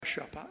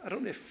Shop. I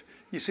don't know if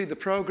you see the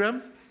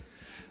programme,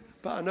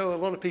 but I know a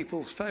lot of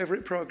people's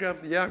favourite programme.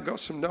 Yeah, I've got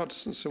some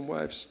nods and some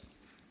waves.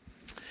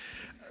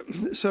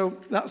 So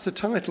that's the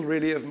title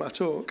really of my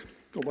talk,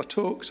 or my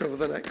talks over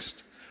the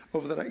next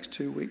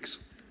 2 weeks.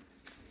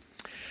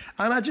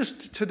 And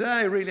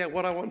today really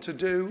what I want to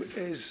do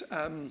is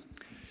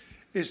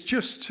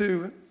just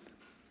to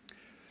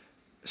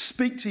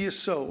speak to your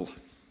soul.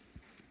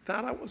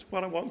 That's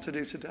what I want to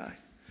do today.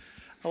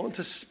 I want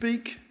to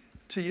speak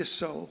to your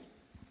soul.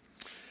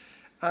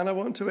 And I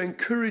want to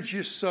encourage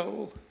your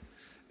soul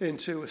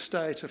into a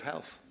state of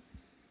health.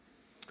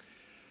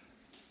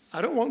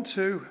 I don't want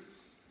to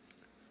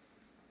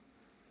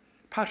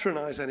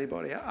patronize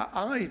anybody.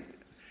 I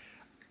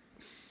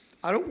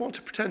don't want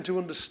to pretend to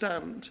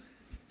understand.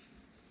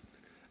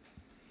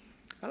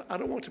 I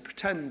don't want to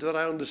pretend that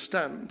I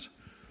understand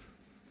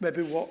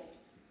maybe what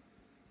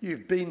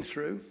you've been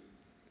through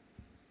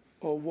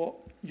or what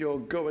you're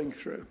going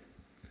through.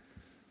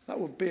 That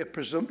would be a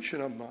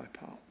presumption on my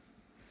part.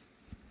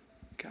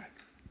 Okay.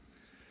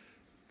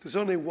 There's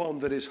only one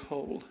that is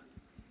whole.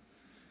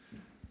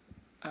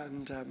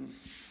 And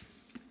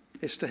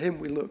it's to him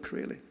we look,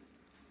 really.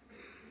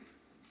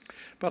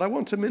 But I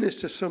want to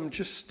minister some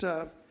just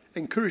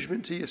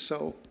encouragement to your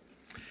soul.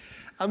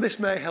 And this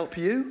may help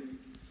you,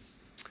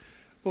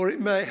 or it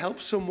may help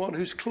someone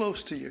who's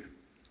close to you.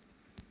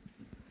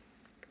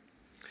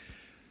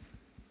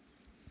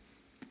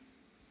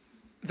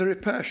 The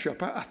repair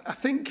shop, I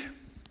think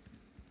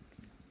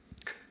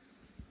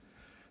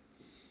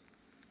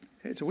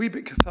it's a wee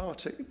bit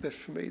cathartic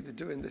for me, they're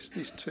doing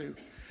these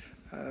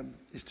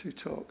two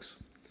talks.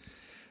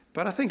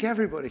 But I think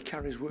everybody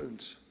carries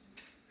wounds.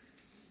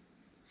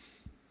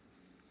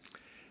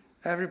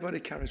 Everybody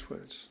carries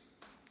wounds.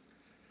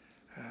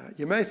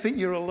 You may think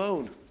you're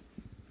alone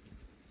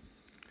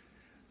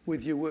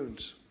with your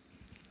wounds.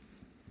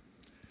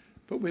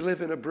 But we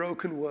live in a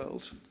broken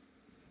world.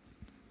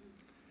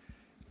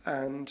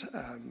 And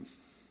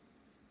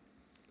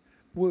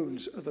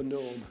wounds are the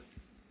norm.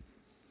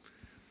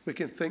 We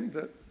can think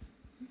that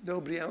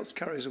nobody else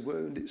carries a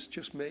wound, it's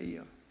just me.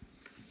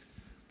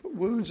 But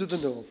wounds are the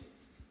norm.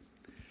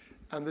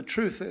 And the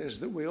truth is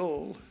that we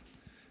all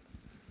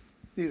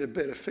need a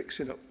bit of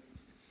fixing up.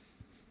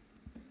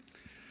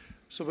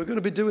 So we're going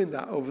to be doing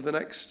that over the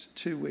next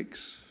 2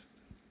 weeks.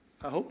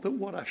 I hope that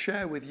what I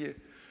share with you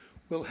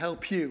will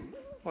help you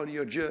on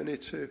your journey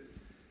to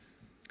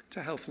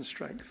health and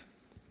strength.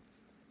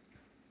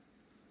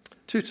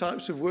 2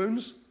 types of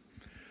wounds,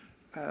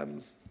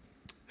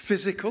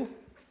 physical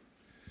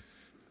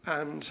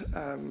and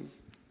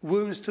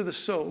wounds to the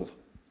soul.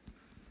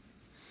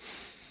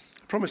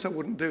 I promised I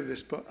wouldn't do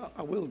this, but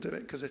I will do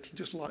it because it'll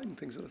just lighten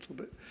things a little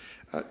bit.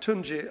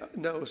 Tunji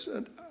knows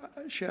and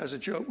shares a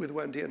joke with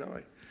Wendy and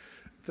I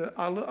that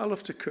I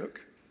love to cook,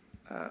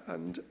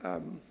 and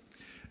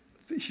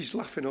she's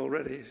laughing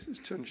already, it's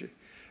Tunji.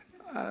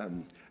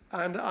 And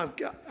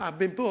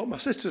my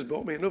sister's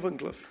bought me an oven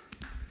glove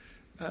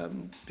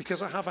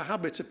because I have a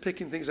habit of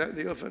picking things out of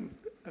the oven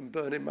and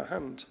burning my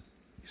hand,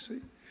 you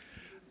see.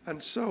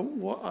 And so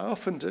what I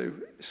often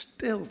do,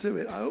 still do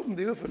it, I open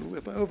the oven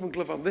with my oven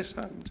glove on this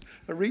hand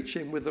and reach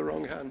in with the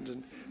wrong hand.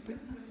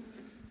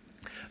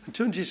 And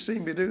Tunji's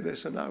seen me do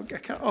this, and I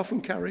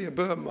often carry a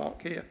burn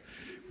mark here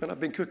when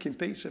I've been cooking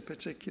pizza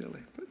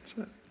particularly. But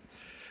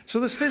so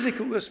there's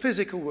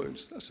physical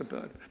wounds, that's a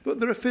burn. But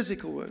there are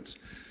physical wounds.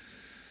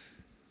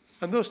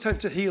 And those tend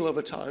to heal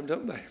over time,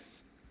 don't they?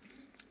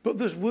 But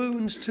there's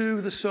wounds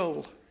to the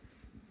soul.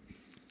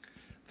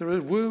 There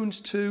are wounds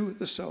to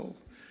the soul.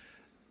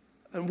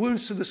 And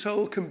wounds to the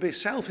soul can be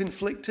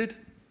self-inflicted,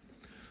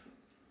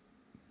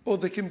 or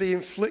they can be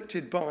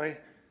inflicted by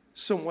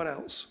someone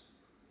else.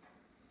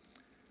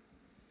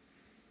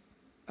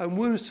 And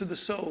wounds to the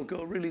soul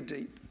go really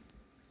deep.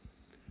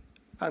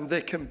 And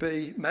they can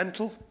be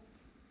mental,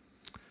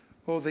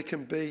 or they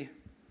can be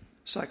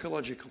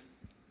psychological.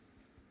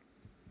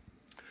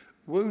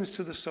 Wounds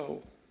to the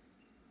soul.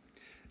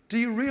 Do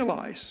you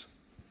realize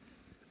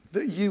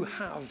that you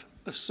have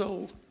a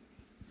soul?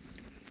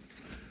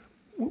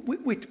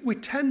 We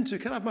tend to,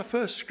 can I have my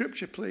first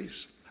scripture,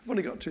 please? I've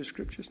only got 2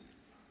 scriptures.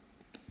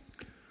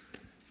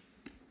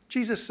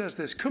 Jesus says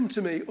this, "Come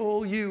to me,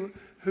 all you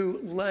who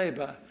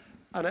labor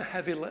and are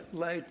heavy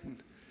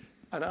laden,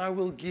 and I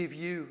will give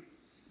you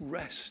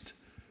rest.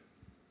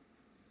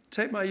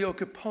 Take my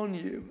yoke upon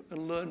you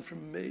and learn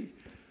from me,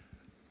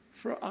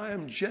 for I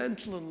am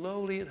gentle and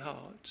lowly in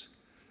heart,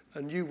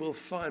 and you will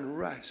find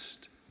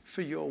rest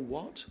for your"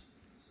 what?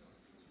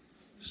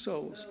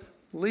 Souls.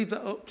 Leave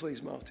that up,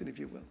 please, Martin, if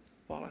you will,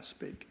 while I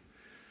speak.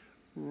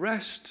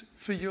 Rest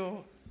for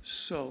your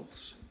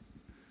souls.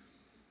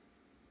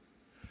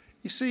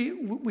 You see,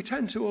 we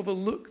tend to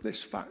overlook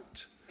this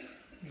fact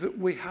that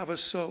we have a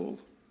soul.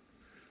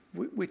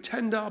 We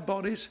tend our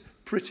bodies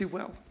pretty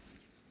well.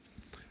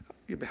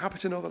 You'll be happy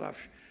to know that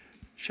I've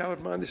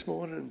showered mine this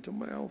morning and done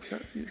my health.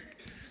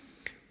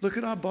 Look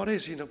at our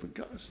bodies, we've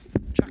got a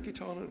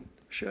jacket on and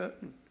a shirt,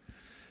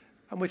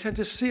 and we tend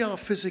to see our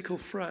physical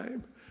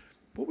frame,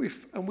 but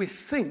we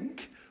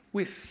think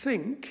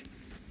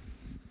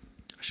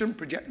I shouldn't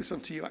project this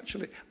onto you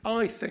actually.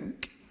 I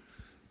think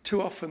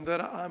too often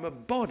that I'm a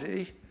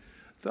body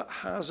that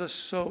has a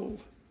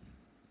soul.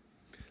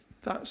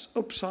 That's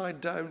upside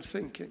down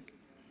thinking.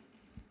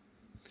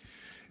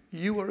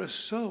 You are a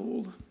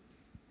soul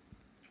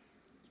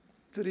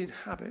that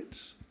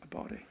inhabits a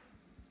body.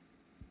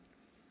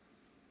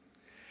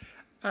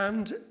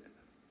 And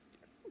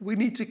we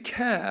need to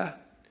care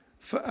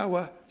for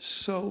our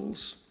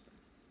souls.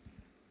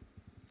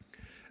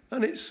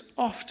 And it's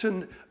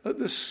often at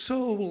the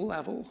soul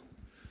level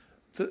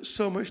that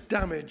so much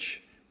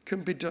damage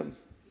can be done.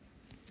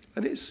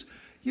 And it's,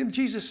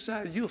 Jesus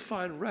said, you'll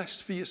find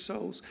rest for your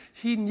souls.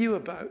 He knew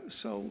about the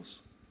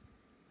souls.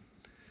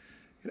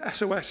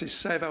 SOS is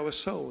Save Our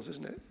Souls,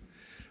 isn't it?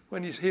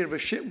 When you hear of a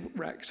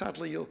shipwreck,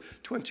 sadly,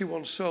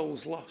 21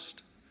 souls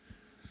lost.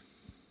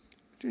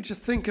 We need to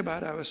think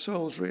about our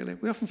souls, really.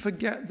 We often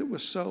forget that we're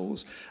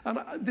souls. And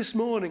this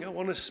morning, I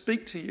want to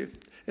speak to you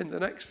in the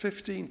next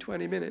 15,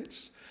 20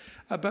 minutes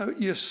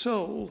about your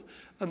soul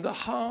and the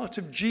heart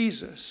of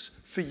Jesus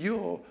for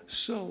your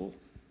soul.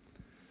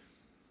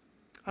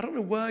 I don't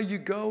know where you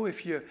go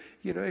if you're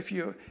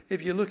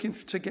looking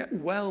to get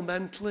well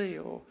mentally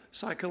or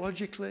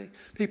psychologically.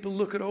 People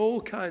look at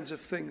all kinds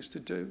of things to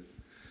do.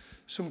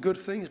 Some good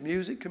things,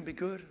 music can be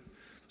good.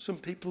 Some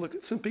people look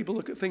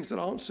at things that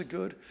aren't so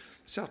good,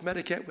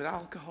 self-medicate with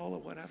alcohol or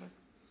whatever.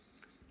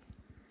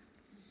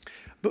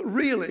 But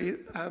really,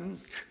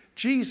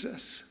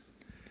 Jesus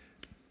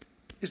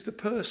is the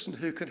person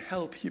who can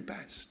help you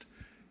best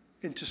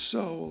into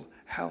soul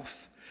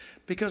health,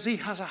 because he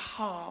has a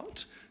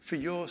heart for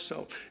your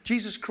soul.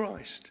 Jesus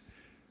Christ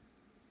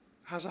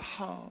has a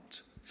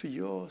heart for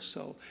your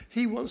soul.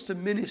 He wants to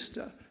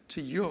minister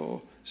to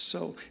your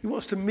soul. He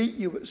wants to meet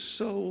you at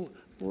soul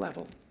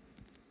level.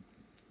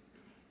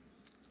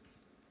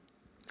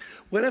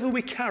 Whenever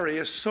we carry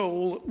a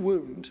soul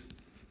wound,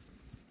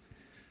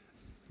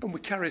 and we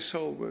carry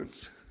soul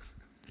wounds,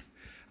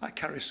 I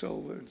carry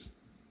soul wounds.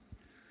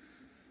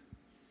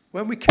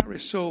 When we carry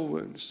soul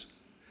wounds,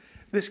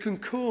 this can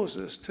cause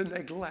us to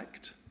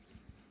neglect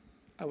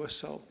our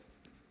soul.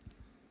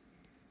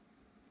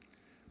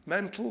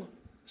 Mental,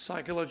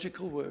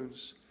 psychological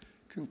wounds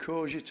can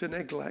cause you to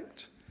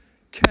neglect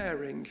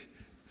caring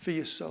for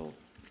your soul.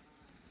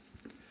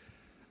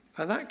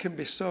 And that can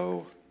be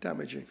so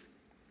damaging.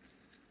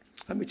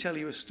 Let me tell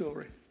you a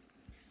story.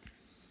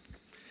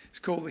 It's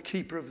called The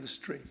Keeper of the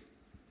Stream.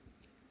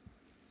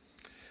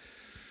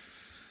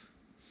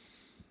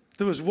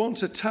 There was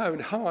once a town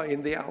high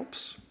in the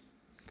Alps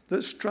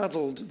that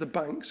straddled the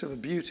banks of a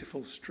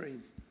beautiful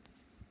stream.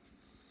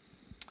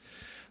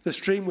 The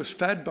stream was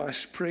fed by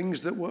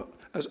springs that were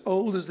as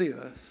old as the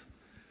earth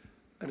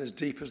and as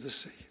deep as the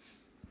sea.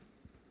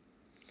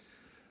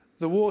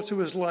 The water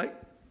was like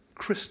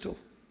crystal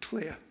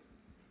clear.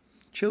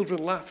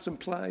 Children laughed and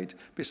played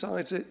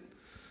beside it.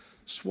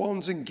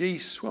 Swans and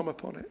geese swam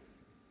upon it.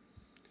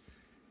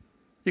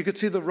 You could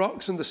see the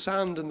rocks and the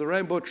sand and the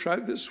rainbow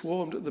trout that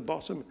swarmed at the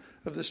bottom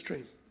of the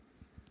stream.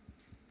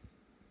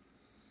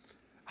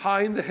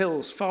 High in the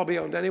hills, far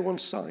beyond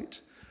anyone's sight,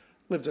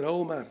 lived an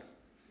old man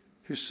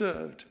who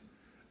served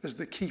as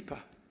the keeper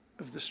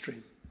of the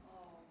stream.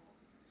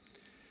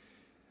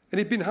 And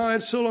he'd been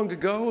hired so long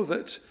ago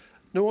that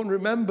no one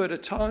remembered a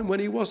time when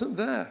he wasn't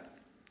there.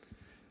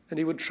 And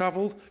he would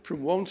travel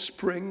from one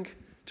spring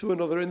to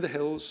another in the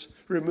hills,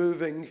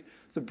 removing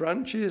the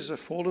branches of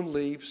fallen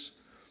leaves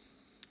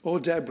or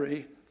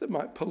debris that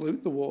might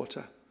pollute the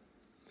water.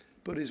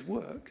 But his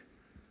work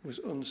was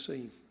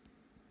unseen.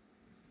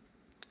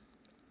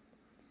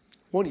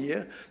 One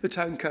year, the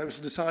town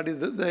council decided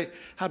that they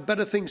had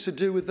better things to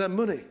do with their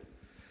money.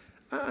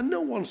 And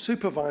no one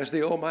supervised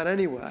the old man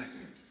anyway.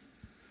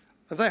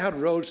 And they had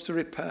roads to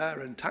repair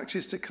and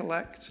taxes to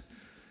collect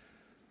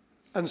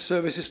and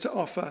services to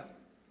offer.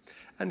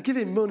 And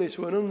giving money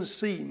to an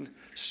unseen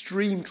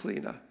stream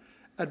cleaner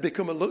had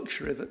become a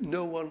luxury that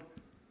no one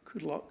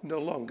no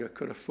longer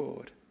could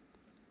afford.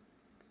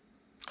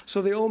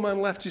 So the old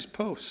man left his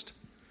post.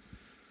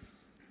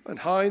 And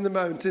high in the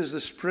mountains, the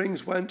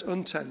springs went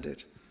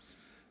untended.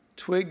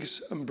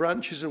 Twigs and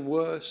branches and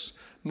worse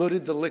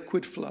muddied the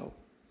liquid flow.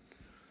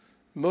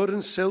 Mud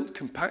and silt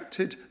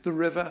compacted the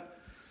river,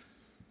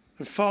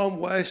 and farm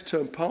waste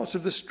turned parts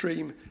of the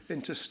stream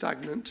into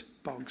stagnant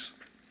bogs.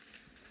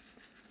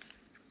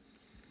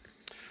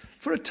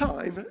 For a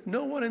time,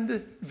 no one in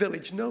the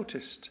village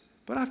noticed,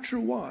 but after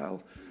a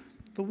while,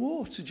 the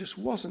water just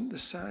wasn't the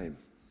same.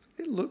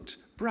 It looked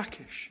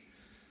brackish.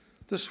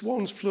 The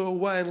swans flew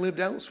away and lived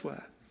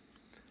elsewhere.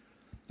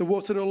 The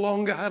water no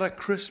longer had a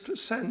crisp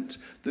scent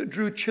that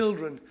drew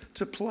children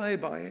to play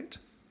by it.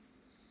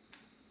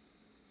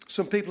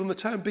 Some people in the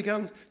town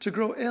began to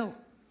grow ill,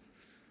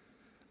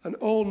 and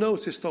all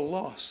noticed the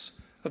loss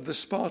of the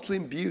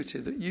sparkling beauty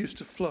that used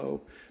to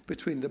flow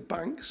between the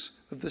banks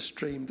of the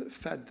stream that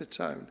fed the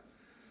town.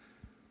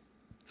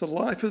 The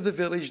life of the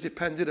village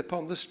depended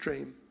upon the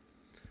stream,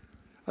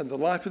 and the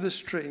life of the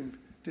stream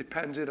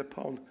depended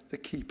upon the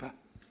keeper.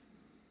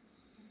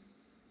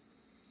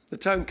 The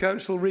town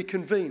council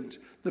reconvened.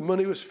 The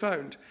money was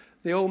found.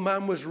 The old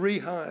man was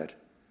rehired.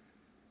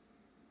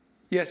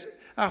 Yet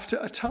after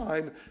a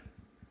time,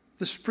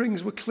 the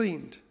springs were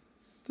cleaned.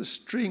 The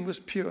stream was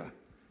pure.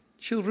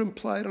 Children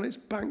played on its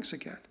banks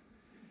again.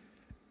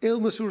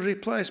 Illness was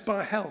replaced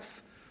by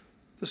health.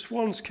 The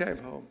swans came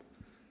home,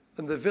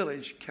 and the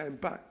village came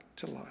back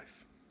to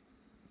life.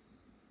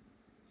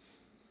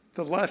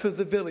 The life of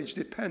the village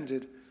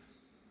depended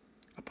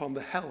upon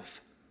the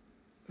health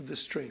of the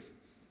stream.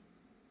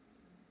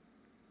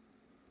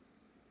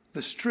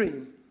 The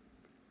stream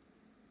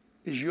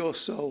is your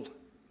soul.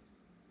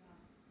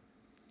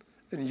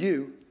 And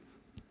you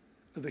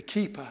are the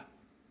keeper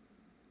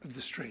of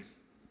the stream.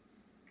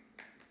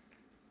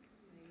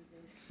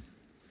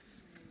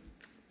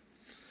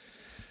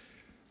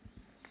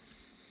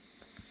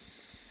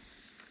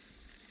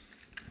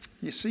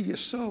 You see, your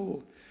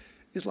soul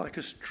is like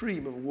a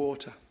stream of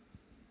water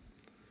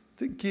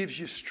that gives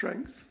you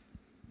strength,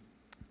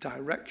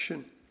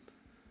 direction,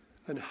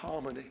 and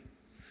harmony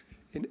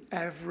in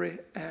every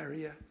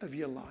area of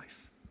your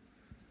life.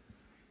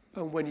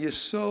 And when your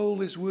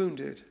soul is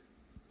wounded,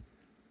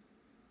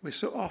 we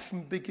so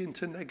often begin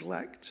to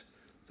neglect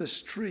the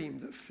stream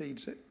that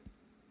feeds it.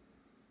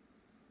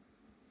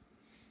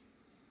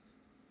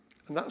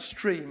 And that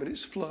stream and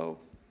its flow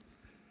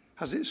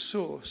has its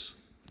source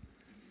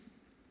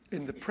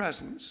in the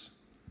presence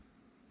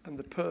and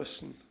the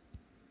person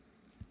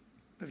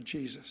of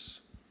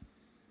Jesus.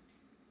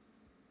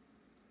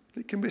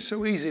 It can be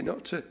so easy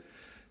not to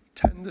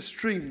tend the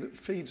stream that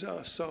feeds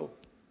our soul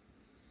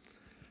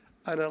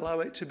and allow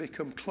it to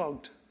become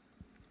clogged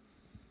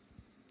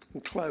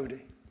and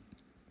cloudy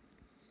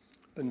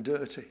and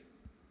dirty.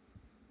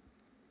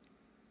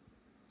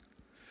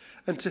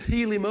 And to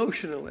heal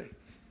emotionally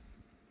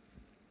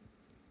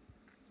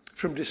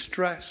from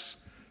distress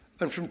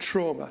and from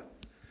trauma,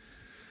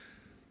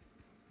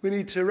 we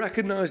need to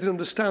recognize and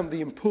understand the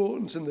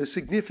importance and the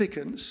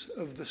significance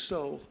of the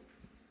soul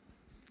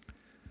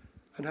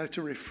and how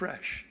to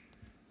refresh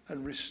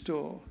and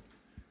restore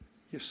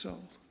your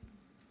soul.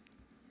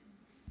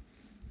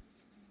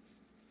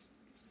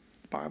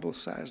 The Bible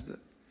says that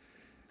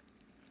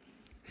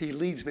He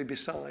leads me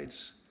beside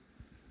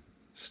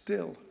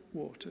still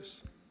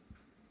waters,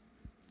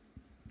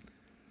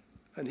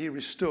 and He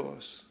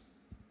restores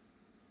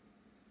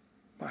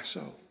my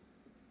soul.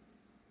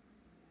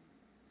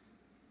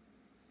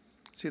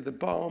 See, the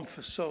balm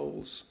for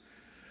souls,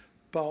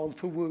 balm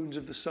for wounds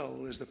of the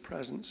soul, is the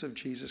presence of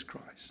Jesus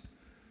Christ,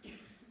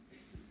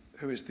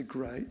 who is the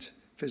great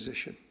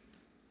physician.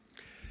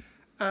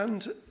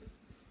 And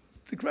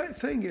the great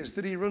thing is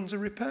that He runs a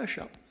repair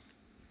shop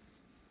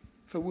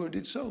for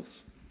wounded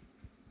souls.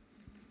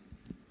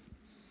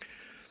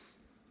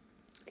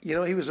 You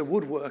know, He was a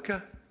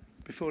woodworker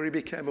before He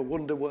became a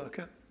wonder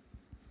worker.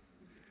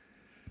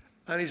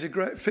 And He's a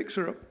great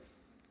fixer-up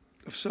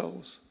of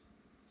souls.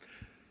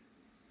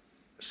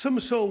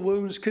 Some soul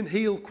wounds can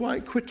heal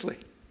quite quickly.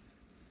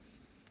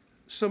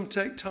 Some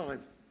take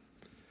time.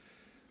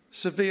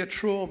 Severe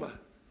trauma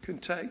can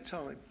take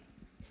time.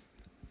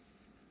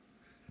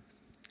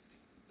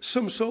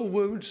 Some soul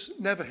wounds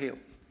never heal.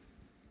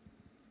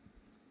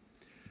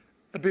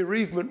 A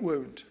bereavement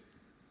wound,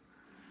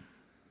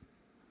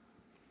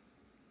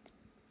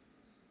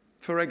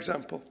 for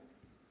example.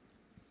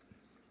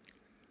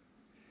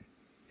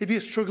 If you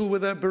struggle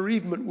with a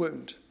bereavement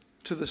wound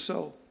to the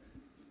soul,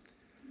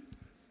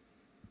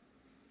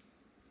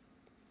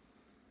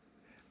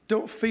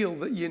 don't feel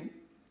that you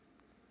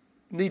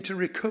need to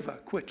recover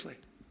quickly.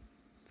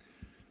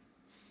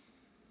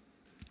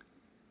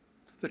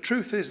 The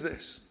truth is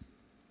this,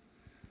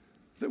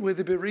 that with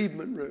a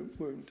bereavement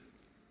wound,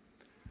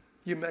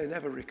 you may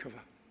never recover.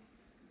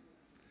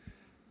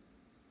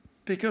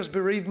 Because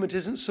bereavement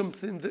isn't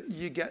something that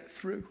you get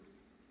through.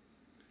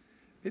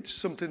 It's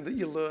something that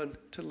you learn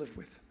to live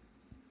with.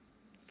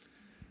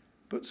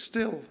 But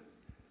still,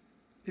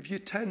 if you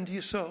tend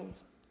your soul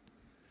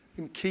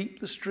and keep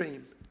the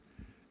stream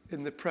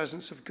in the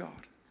presence of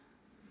God,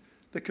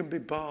 there can be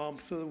balm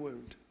for the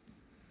wound.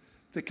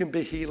 There can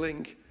be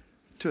healing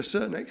to a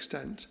certain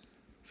extent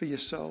for your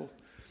soul.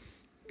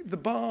 The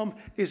balm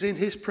is in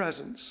His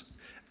presence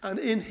and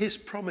in His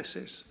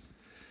promises.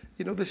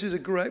 You know, this is a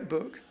great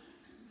book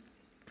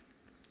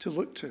to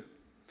look to.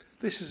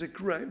 This is a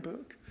great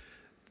book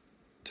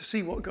to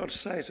see what God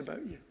says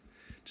about you,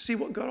 to see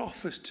what God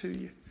offers to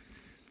you,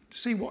 to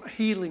see what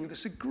healing.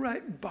 There's a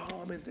great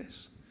balm in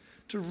this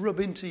to rub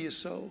into your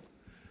soul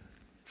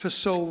for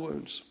soul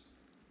wounds.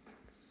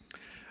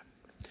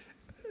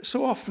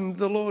 So often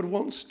the Lord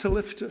wants to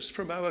lift us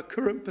from our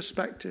current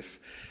perspective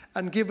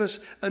and give us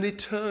an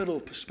eternal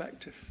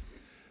perspective.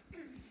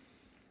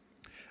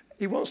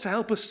 He wants to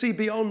help us see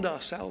beyond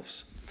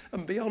ourselves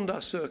and beyond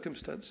our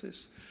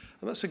circumstances.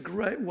 And that's a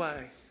great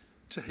way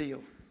to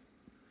heal.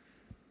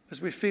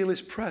 As we feel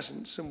His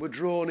presence and we're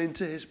drawn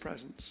into His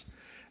presence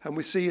and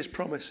we see His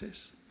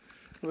promises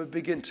and we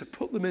begin to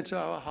put them into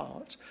our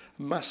heart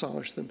and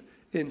massage them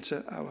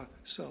into our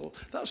soul.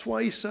 That's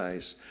why He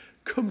says,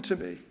 "Come to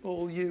me,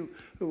 all you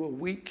who are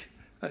weak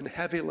and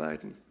heavy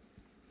laden.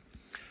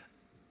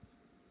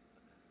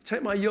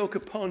 Take my yoke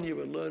upon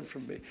you and learn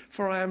from me,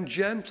 for I am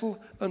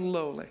gentle and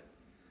lowly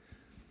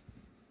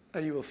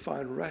and you will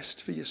find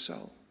rest for your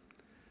soul.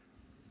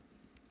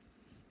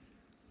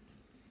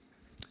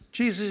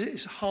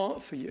 Jesus'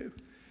 heart for you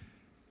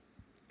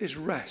is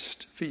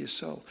rest for your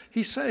soul.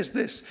 He says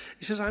this,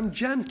 he says, I'm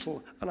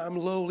gentle and I'm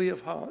lowly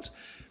of heart.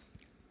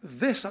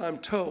 This, I'm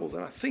told,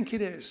 and I think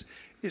it is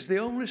the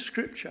only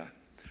scripture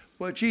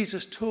where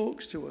Jesus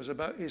talks to us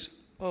about his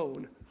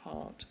own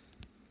heart.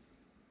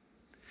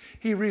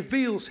 He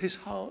reveals his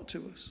heart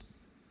to us,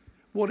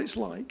 what it's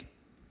like.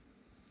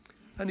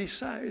 And he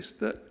says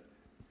that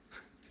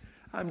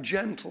I'm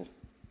gentle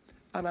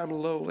and I'm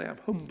lowly, I'm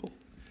humble.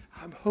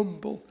 I'm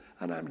humble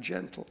and I'm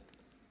gentle.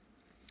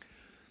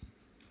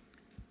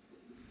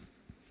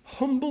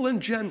 Humble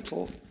and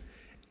gentle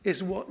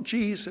is what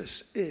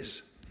Jesus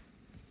is.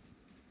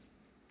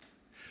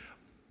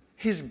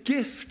 His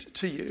gift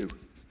to you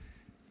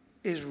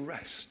is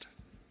rest.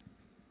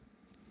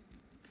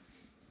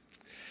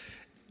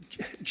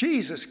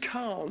 Jesus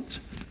can't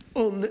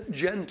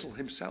ungentle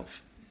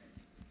himself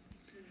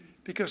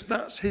because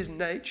that's his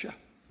nature.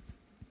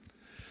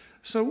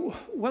 So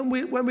when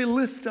we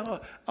lift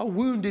our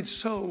wounded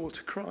soul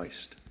to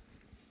Christ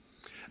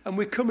and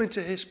we come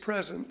into his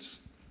presence,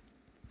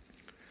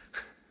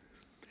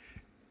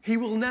 he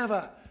will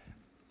never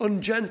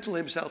ungentle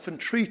himself and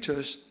treat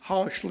us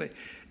harshly.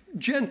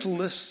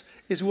 Gentleness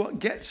is what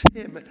gets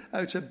him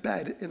out of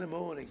bed in the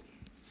morning.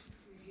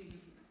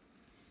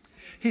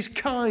 He's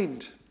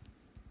kind.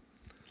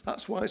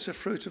 That's why it's a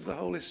fruit of the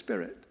Holy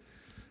Spirit.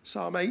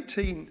 Psalm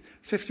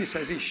 18:50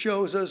 says he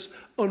shows us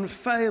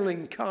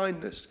unfailing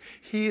kindness.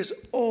 He is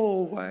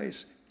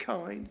always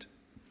kind.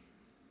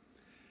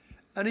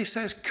 And he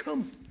says,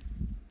 come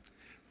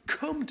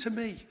to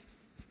me.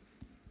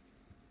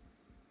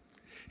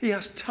 He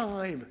has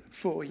time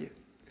for you.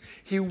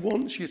 He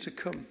wants you to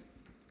come.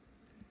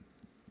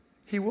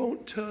 He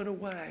won't turn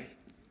away.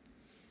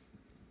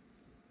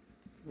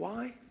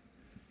 Why?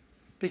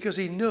 Because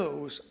he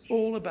knows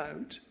all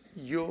about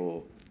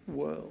your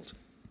world.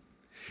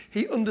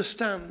 He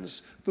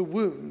understands the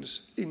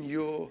wounds in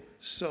your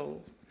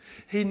soul.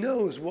 He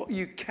knows what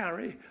you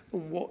carry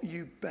and what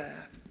you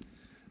bear,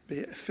 be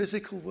it a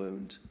physical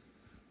wound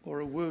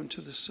or a wound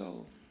to the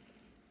soul.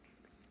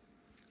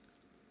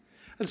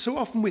 And so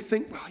often we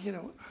think, well,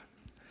 I'm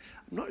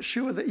not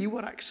sure that he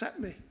would accept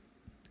me.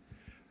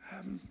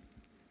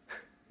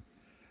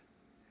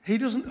 He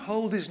doesn't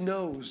hold his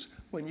nose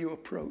when you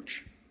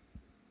approach.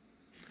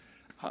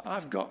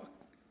 I've got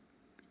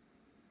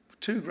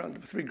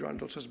three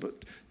granddaughters,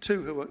 but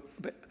two who are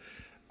a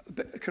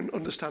bit can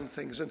understand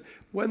things. And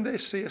when they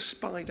see a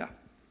spider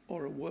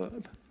or a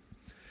worm,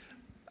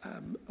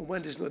 and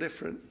Wendy's no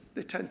different,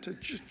 they tend to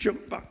just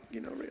jump back,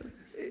 really.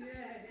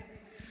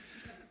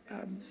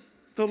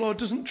 The Lord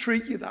doesn't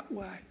treat you that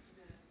way.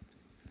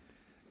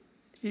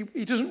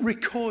 He doesn't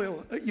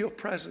recoil at your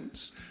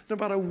presence, no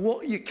matter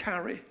what you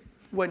carry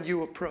when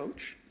you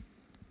approach.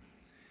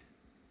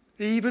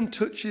 He even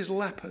touches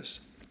lepers.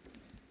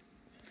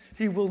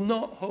 He will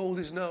not hold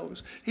his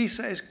nose. He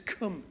says,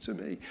 come to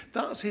me.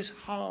 That's his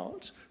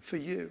heart for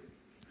you.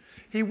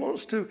 He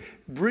wants to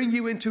bring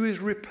you into his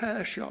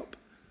repair shop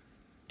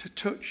to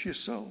touch your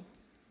soul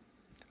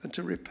and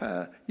to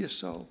repair your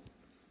soul.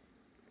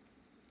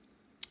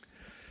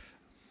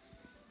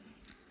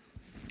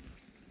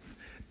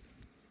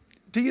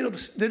 Do you know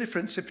the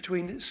difference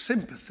between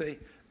sympathy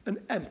and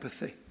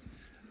empathy?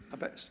 I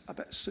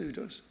bet Sue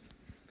does.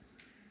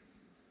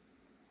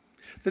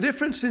 The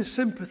difference in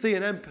sympathy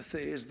and empathy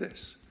is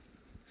this.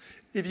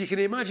 If you can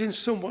imagine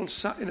someone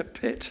sat in a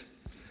pit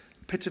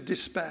of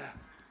despair,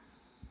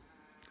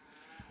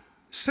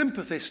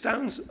 sympathy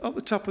stands at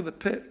the top of the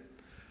pit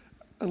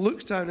and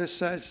looks down and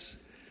says,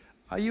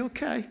 are you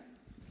okay?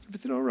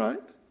 Everything all right?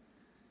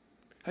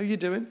 How are you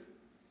doing?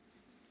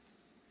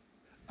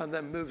 And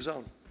then moves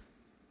on.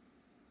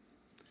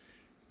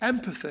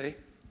 Empathy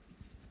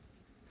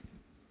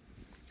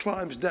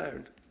climbs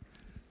down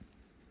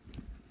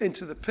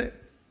into the pit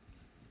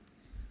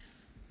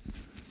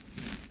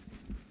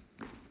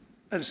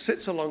and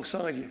sits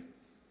alongside you.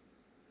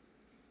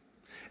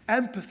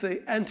 Empathy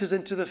enters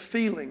into the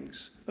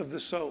feelings of the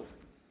soul.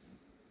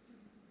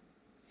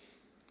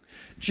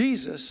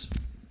 Jesus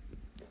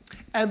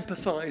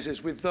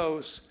empathizes with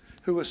those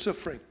who are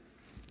suffering.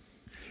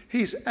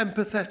 He's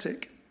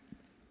empathetic.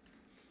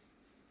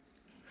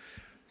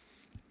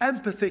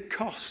 Empathy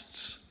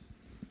costs.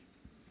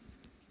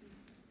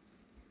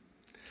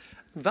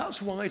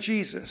 That's why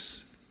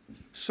Jesus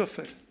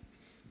suffered.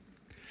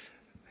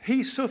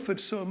 He suffered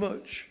so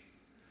much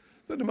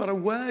that no matter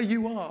where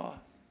you are,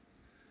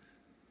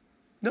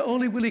 not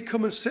only will he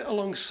come and sit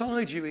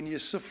alongside you in your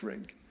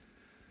suffering,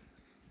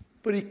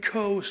 but he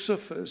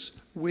co-suffers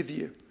with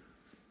you.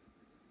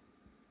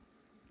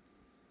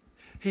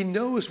 He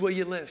knows where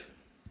you live.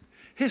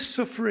 His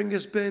suffering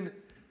has been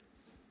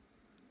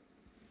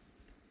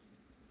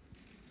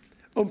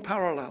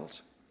unparalleled.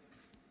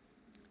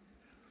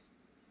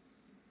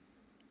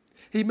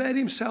 He made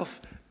himself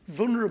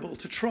vulnerable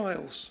to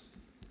trials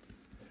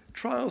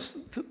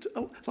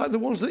like the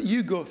ones that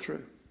you go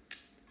through.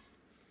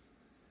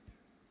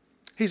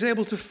 He's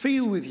able to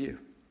feel with you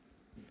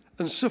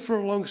and suffer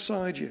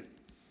alongside you.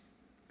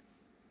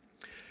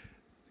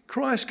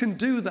 Christ can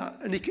do that,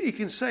 and he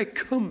can say,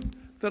 come,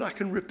 that I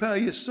can repair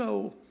your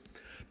soul,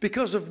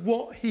 because of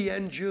what he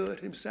endured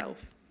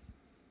himself.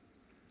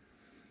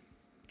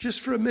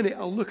 Just for a minute,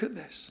 I'll look at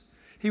this.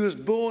 He was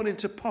born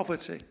into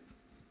poverty,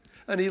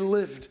 and he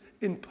lived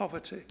in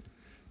poverty.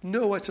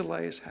 Nowhere to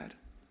lay his head.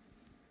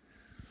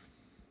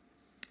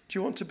 Do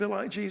you want to be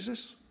like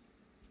Jesus?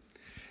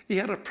 He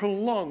had a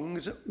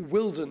prolonged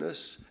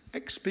wilderness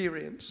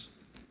experience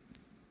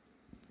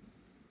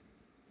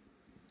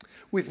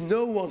with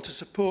no one to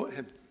support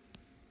him.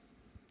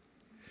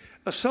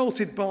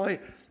 Assaulted by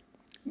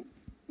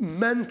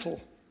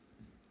mental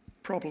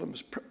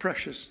problems,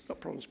 pressures.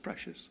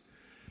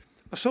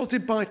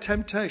 Assaulted by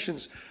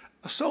temptations.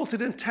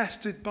 Assaulted and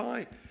tested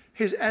by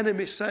his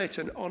enemy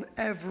Satan on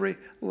every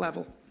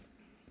level.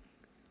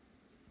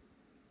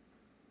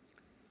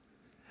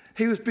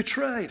 He was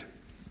betrayed.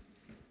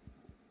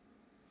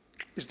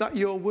 Is that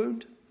your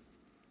wound?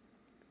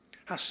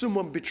 Has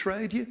someone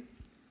betrayed you?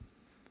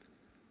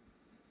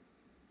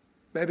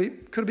 Maybe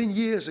it could have been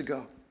years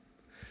ago.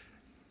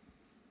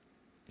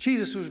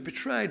 Jesus was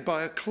betrayed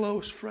by a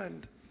close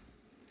friend.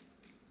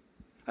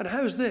 And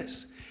how's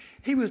this?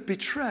 He was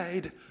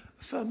betrayed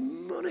for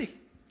money.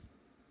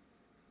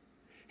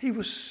 He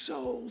was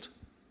sold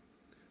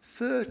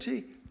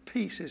 30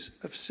 pieces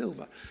of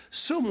silver.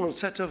 Someone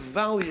set a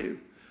value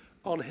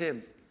on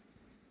him.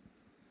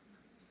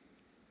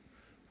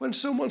 When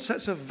someone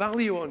sets a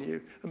value on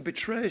you and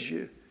betrays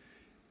you,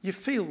 you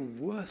feel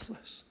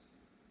worthless.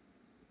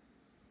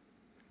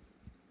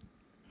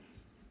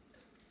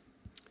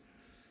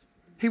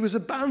 He was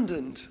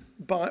abandoned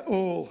by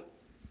all.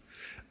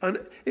 And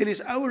in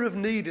his hour of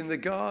need in the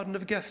Garden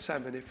of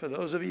Gethsemane, for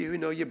those of you who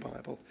know your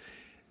Bible,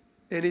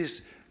 in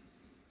his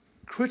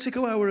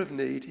critical hour of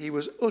need, he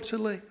was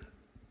utterly,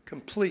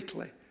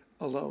 completely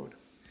alone.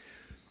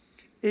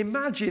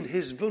 Imagine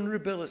his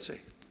vulnerability.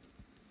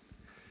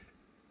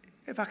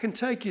 If I can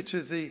take you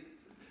to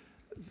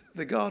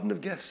the Garden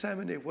of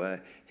Gethsemane,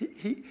 where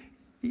he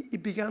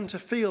began to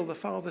feel the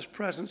Father's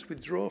presence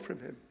withdraw from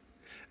him.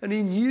 And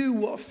he knew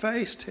what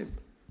faced him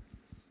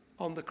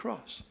on the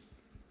cross.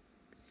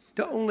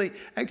 Not only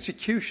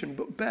execution,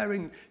 but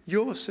bearing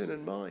your sin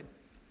and mine.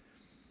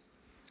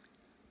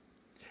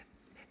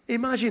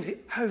 Imagine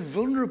how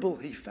vulnerable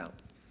he felt.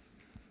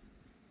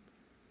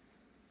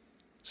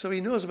 So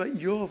he knows about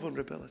your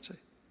vulnerability.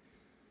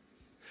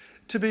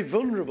 To be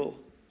vulnerable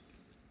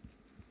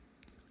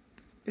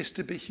is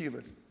to be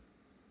human.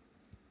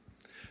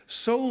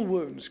 Soul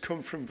wounds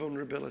come from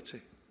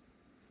vulnerability.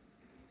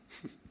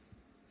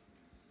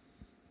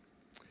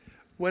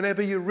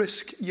 Whenever you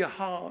risk your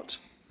heart,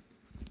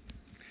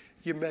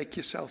 you make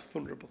yourself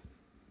vulnerable.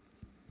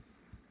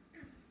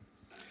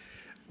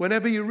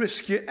 Whenever you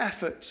risk your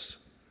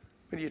efforts,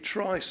 when you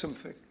try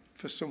something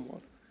for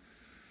someone,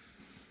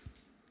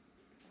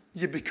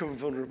 you become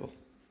vulnerable.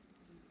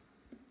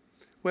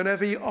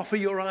 Whenever you offer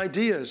your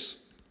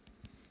ideas,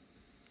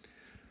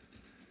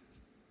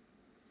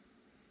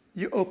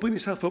 you open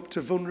yourself up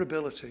to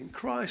vulnerability. And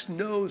Christ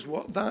knows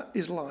what that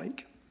is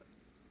like.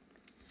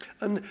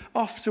 And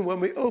often when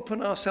we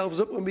open ourselves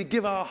up, when we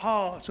give our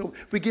heart, or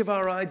we give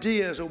our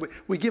ideas, or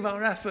we give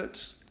our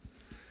efforts,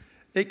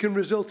 it can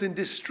result in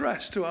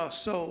distress to our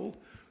soul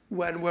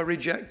when we're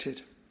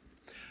rejected.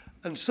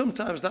 And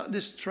sometimes that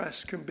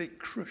distress can be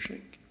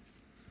crushing.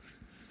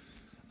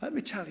 Let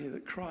me tell you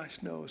that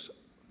Christ knows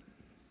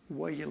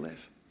where you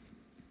live,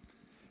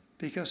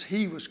 because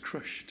he was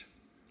crushed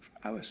for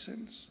our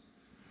sins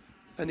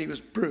and he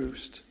was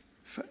bruised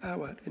for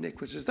our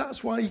iniquities.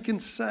 That's why he can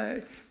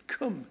say,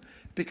 come,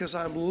 because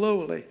I'm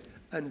lowly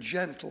and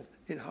gentle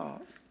in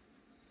heart.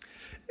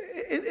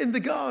 In the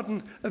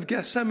Garden of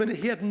Gethsemane,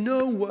 he had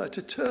nowhere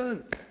to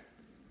turn.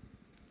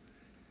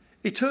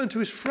 He turned to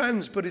his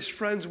friends, but his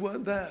friends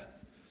weren't there.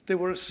 They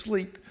were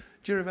asleep.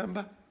 Do you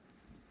remember?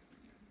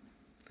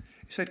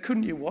 He said,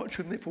 couldn't you watch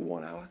with me for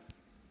 1 hour?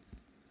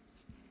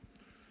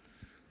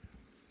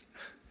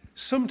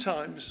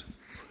 Sometimes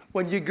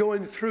when you're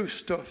going through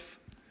stuff,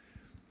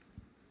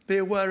 be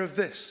aware of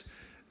this,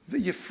 that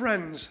your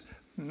friends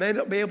may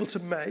not be able to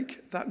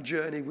make that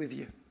journey with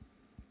you.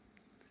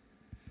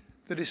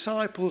 The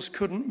disciples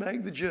couldn't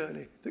make the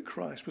journey that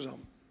Christ was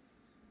on.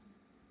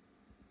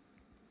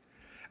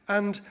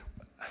 And,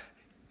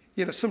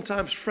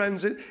 sometimes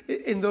friends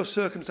in those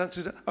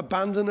circumstances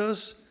abandon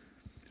us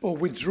or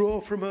withdraw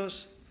from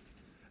us,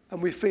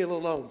 and we feel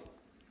alone.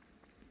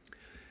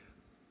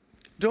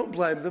 Don't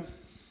blame them.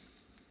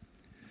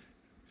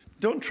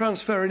 Don't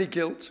transfer any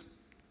guilt.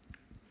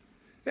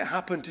 It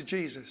happened to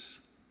Jesus.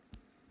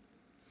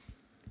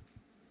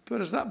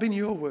 But has that been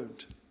your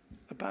wound?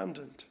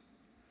 Abandoned.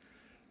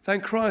 Then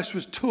Christ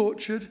was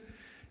tortured.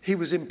 He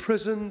was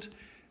imprisoned.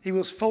 He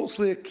was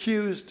falsely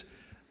accused.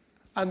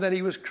 And then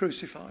he was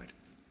crucified.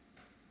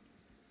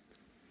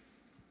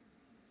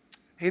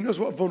 He knows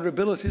what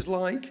vulnerability is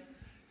like.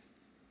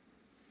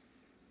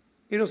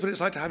 He knows what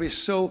it's like to have his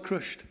soul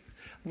crushed.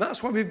 And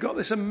that's why we've got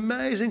this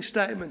amazing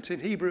statement in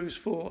Hebrews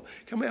 4.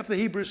 Can we have the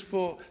Hebrews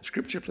 4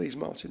 scripture, please,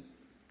 Martin?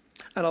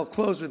 And I'll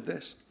close with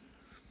this.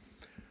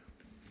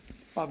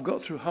 I've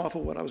got through half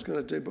of what I was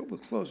going to do, but we'll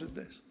close with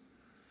this.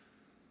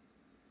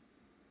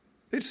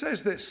 It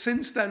says this: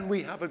 since then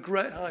we have a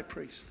great high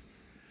priest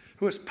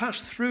who has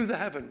passed through the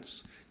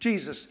heavens,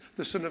 Jesus,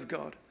 the Son of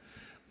God.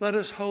 Let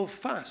us hold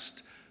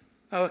fast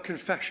our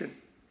confession.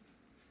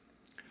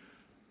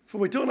 For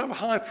we don't have a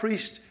high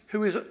priest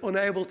who is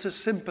unable to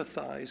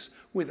sympathize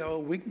with our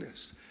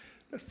weakness.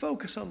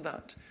 Focus on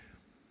that.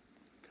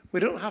 We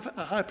don't have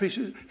a high priest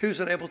who's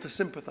unable to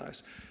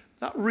sympathize.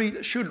 That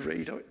should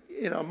read,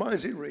 in our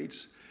minds it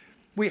reads,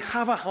 we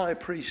have a high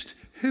priest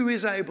who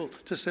is able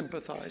to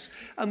sympathize.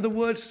 And the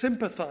word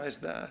sympathize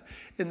there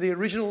in the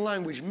original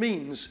language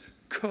means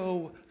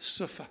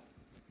co-suffer.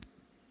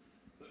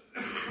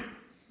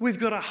 We've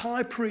got a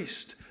high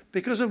priest,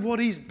 because of what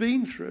he's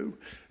been through,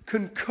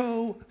 can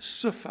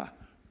co-suffer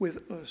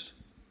with us.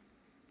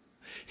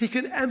 He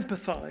can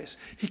empathize.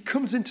 He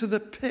comes into the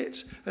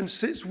pit and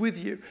sits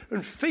with you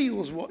and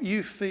feels what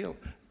you feel.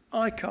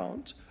 I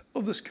can't,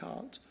 others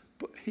can't,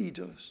 but he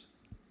does.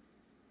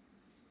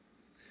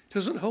 He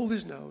doesn't hold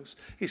his nose.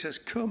 He says,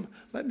 come,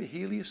 let me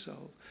heal your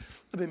soul.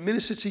 Let me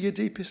minister to your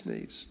deepest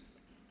needs.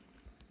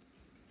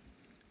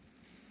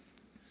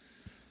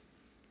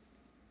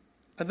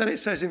 And then it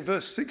says in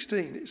verse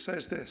 16, it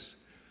says this: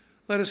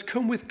 let us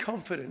come with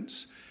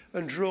confidence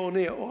and draw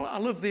near. Oh, I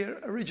love the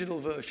original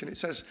version. It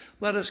says,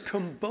 let us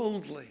come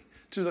boldly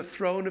to the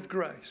throne of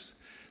grace,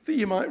 that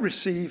you might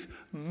receive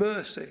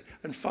mercy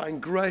and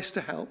find grace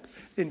to help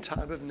in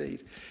time of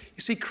need.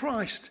 You see,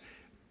 Christ,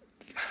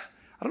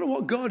 I don't know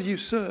what God you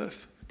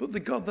serve, but the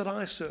God that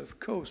I serve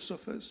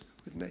co-suffers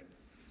with me.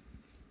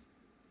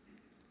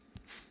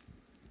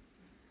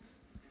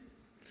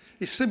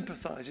 He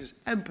sympathizes,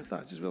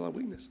 empathizes with our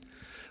weakness.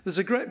 There's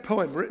a great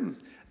poem written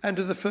end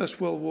of the First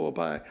World War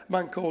by a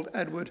man called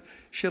Edward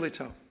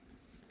Shillito.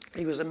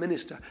 He was a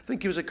minister. I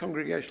think he was a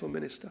congregational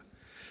minister.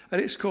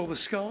 And it's called The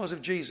Scars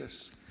of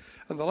Jesus.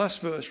 And the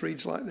last verse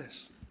reads like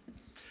this: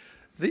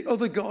 the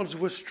other gods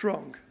were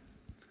strong,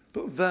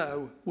 but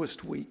thou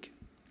wast weak.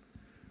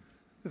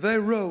 They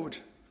rode,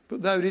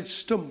 but thou didst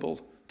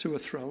stumble to a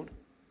throne.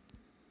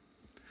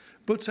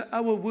 But to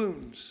our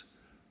wounds,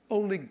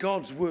 only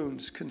God's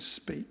wounds can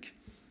speak.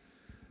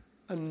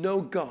 And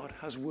no God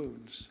has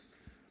wounds,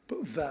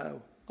 but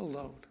thou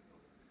alone.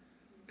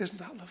 Isn't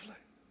that lovely?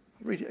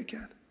 I'll read it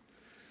again.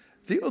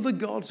 The other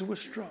gods were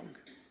strong,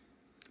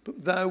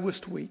 but thou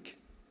wast weak.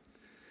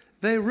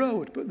 They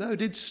rode, but thou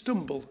didst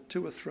stumble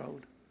to a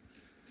throne.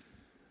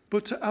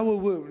 But to our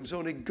wounds,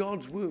 only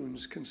God's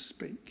wounds can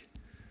speak.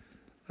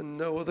 And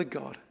no other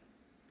God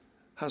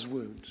has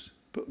wounds,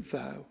 but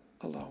thou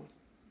alone.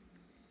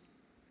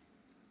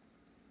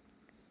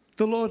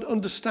 The Lord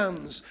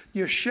understands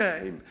your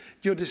shame,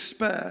 your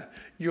despair,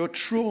 your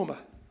trauma.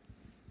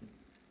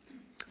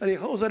 And he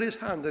holds out his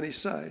hand and he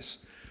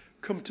says,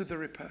 come to the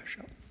repair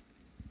shop.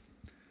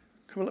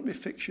 Come and let me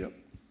fix you up.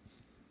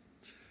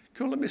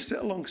 Come and let me sit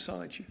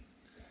alongside you.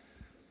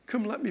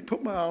 Come and let me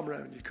put my arm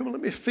around you. Come and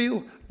let me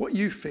feel what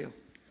you feel.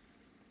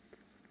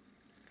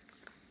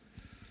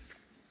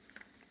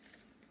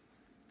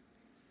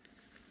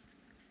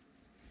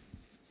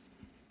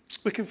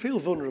 We can feel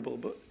vulnerable,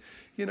 but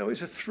you know,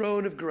 it's a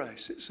throne of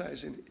grace, it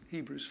says in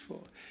Hebrews 4.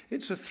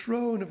 It's a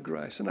throne of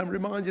grace. And I'm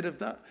reminded of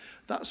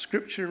that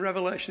scripture in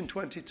Revelation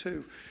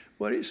 22,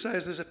 where it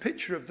says there's a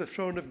picture of the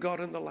throne of God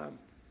and the Lamb.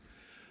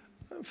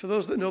 For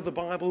those that know the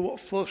Bible, what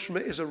flows from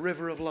it is a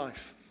river of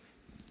life.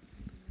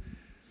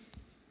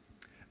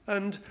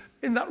 And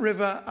in that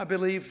river, I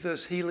believe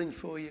there's healing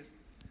for you.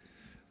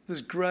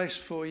 There's grace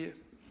for you.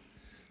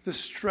 There's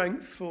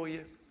strength for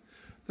you.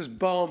 There's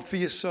balm for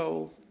your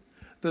soul.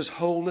 There's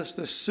wholeness,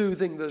 there's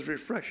soothing, there's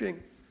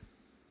refreshing.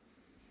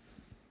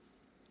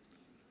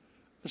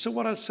 And so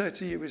what I'd say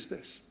to you is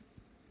this.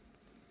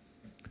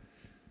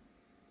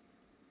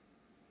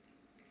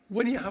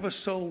 When you have a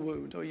soul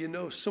wound, or you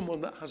know someone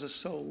that has a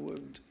soul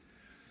wound,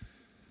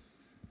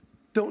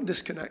 don't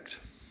disconnect.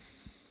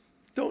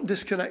 Don't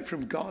disconnect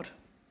from God,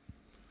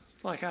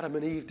 like Adam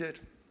and Eve did.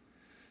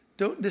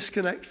 Don't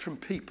disconnect from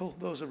people,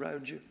 those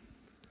around you.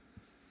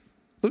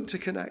 Look to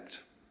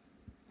connect.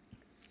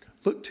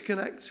 Look to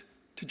connect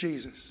to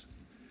Jesus,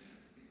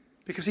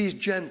 because he's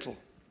gentle.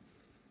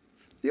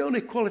 The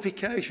only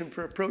qualification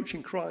for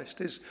approaching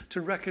Christ is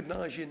to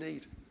recognize your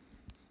need.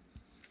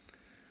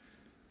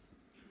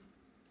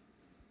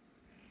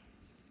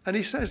 And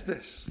he says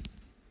this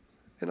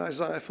in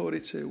Isaiah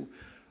 42,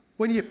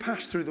 when you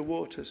pass through the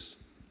waters,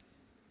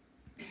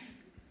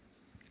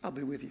 I'll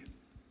be with you.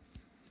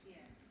 Yes.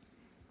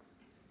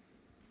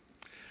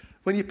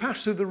 When you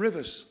pass through the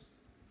rivers,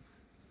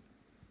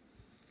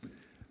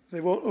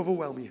 they won't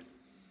overwhelm you.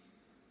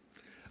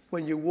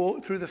 When you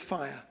walk through the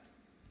fire,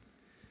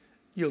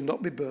 you'll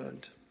not be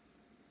burned,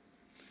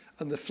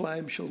 and the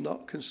flame shall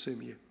not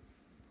consume you.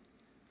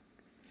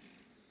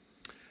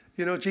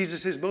 You know,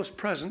 Jesus is most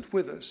present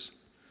with us,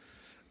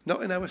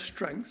 not in our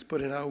strength,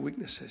 but in our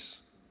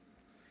weaknesses.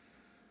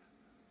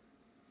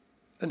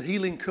 And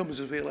healing comes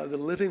as we allow the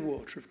living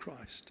water of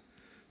Christ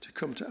to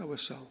come to our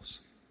souls.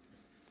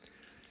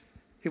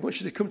 He wants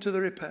you to come to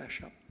the repair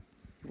shop.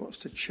 He wants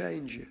to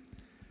change you,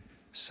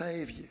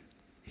 save you,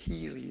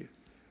 heal you,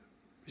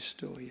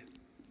 restore you.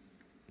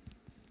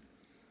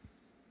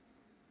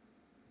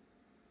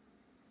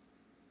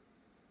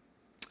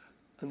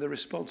 And the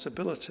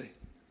responsibility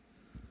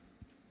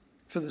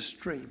for the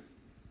stream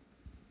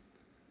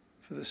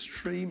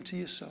to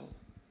your soul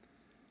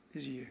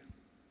is you.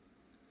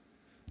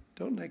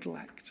 Don't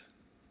neglect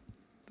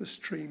the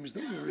streams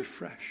that will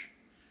refresh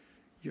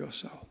your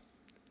soul.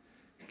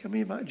 Can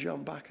we invite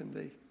John back and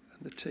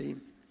the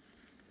team?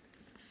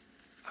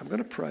 I'm going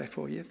to pray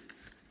for you.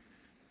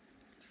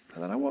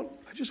 And then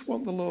I just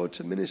want the Lord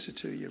to minister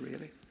to you,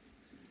 really.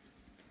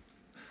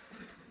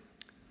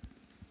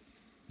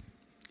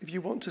 If you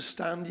want to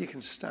stand, you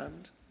can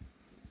stand.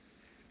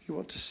 If you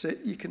want to sit,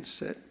 you can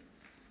sit.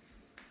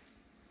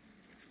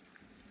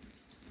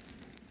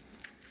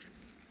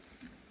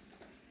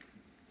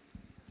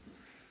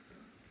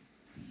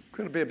 I'm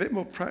going to be a bit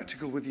more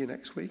practical with you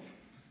next week.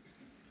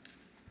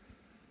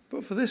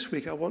 But for this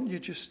week, I want you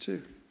just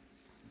to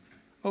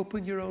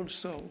open your own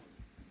soul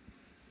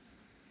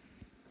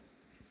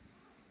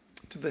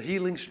to the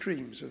healing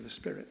streams of the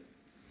Spirit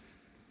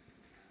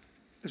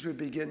as we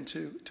begin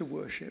to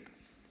worship.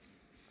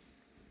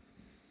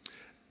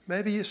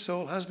 Maybe your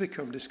soul has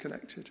become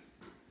disconnected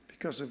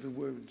because of the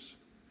wounds.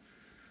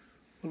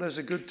 Well, there's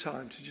a good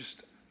time to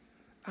just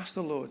ask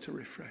the Lord to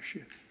refresh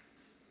you.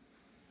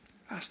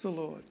 Ask the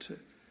Lord to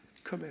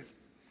come in.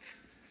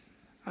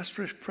 Ask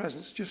for his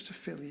presence just to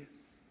fill you.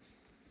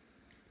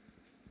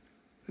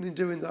 And in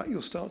doing that,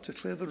 you'll start to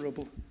clear the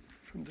rubble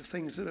from the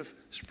things that have,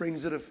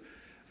 springs that have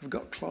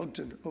got clogged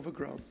and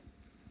overgrown.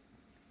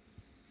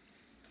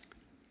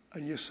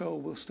 And your soul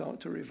will start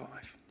to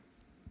revive.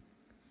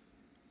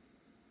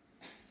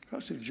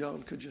 Perhaps if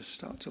John could just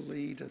start to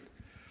lead. And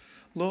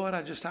Lord,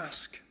 I just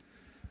ask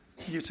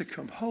you to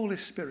come. Holy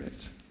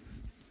Spirit,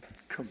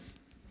 come.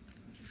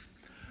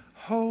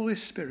 Holy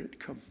Spirit,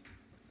 come.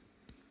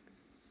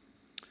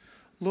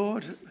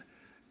 Lord,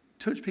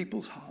 touch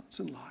people's hearts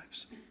and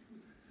lives.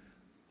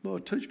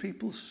 Lord, touch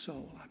people's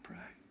soul, I pray.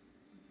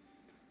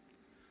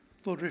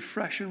 Lord,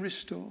 refresh and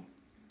restore.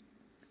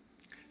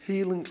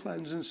 Heal and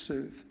cleanse and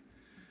soothe.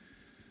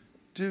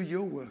 Do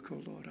your work,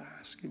 O Lord, I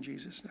ask in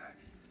Jesus' name.